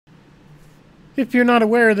If you're not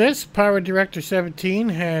aware of this, PowerDirector 17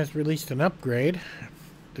 has released an upgrade.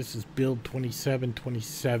 This is build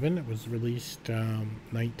 2727. It was released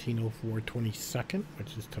 1904/22nd,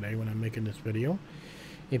 which is today when I'm making this video.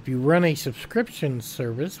 If you run a subscription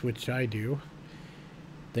service, which I do,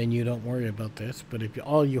 then you don't worry about this. But if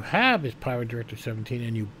all you have is PowerDirector 17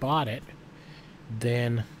 and you bought it,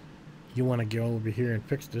 then you want to go over here and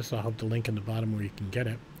fix this. I'll have the link in the bottom where you can get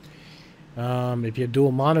it. If you have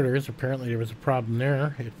dual monitors, apparently there was a problem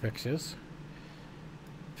there. It fixes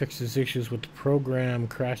issues with the program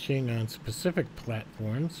crashing on specific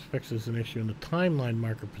platforms. Fixes an issue in the timeline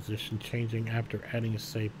marker position changing after adding a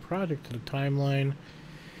saved project to the timeline.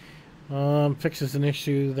 Fixes an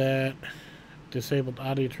issue that disabled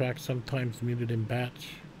audio tracks sometimes muted in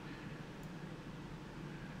batch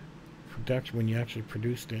production when you actually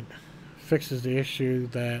produced it. Fixes the issue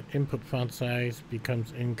that input font size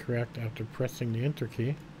becomes incorrect after pressing the enter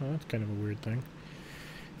key. Well, that's kind of a weird thing.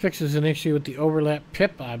 Fixes an issue with the overlap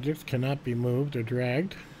pip objects cannot be moved or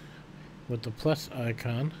dragged with the plus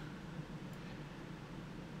icon.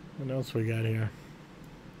 What else we got here?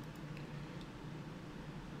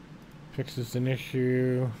 Fixes an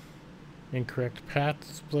issue, incorrect path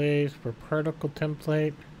displays for particle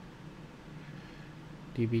template.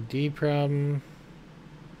 DVD problem.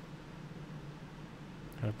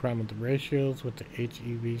 Had a problem with the ratios with the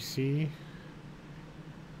HEVC.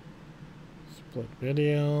 Split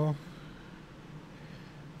video.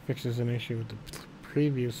 Fixes an issue with the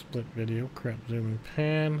previous split video. Crop zoom and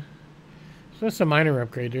pan. So that's a minor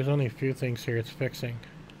upgrade. There's only a few things here it's fixing.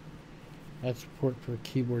 That's support for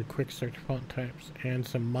keyboard quick search font types. And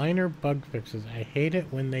some minor bug fixes. I hate it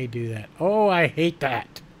when they do that. Oh, I hate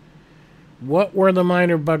that. What were the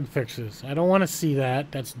minor bug fixes? I don't want to see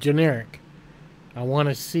that. That's generic. I want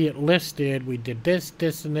to see it listed. We did this,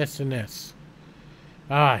 this, and this, and this.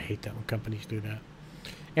 Ah, I hate that when companies do that.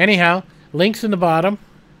 Anyhow, links in the bottom.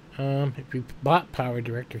 If you bought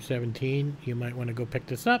PowerDirector 17, you might want to go pick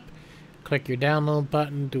this up. Click your download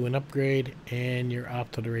button, do an upgrade, and you're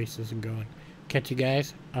off to the races and going. Catch you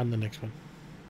guys on the next one.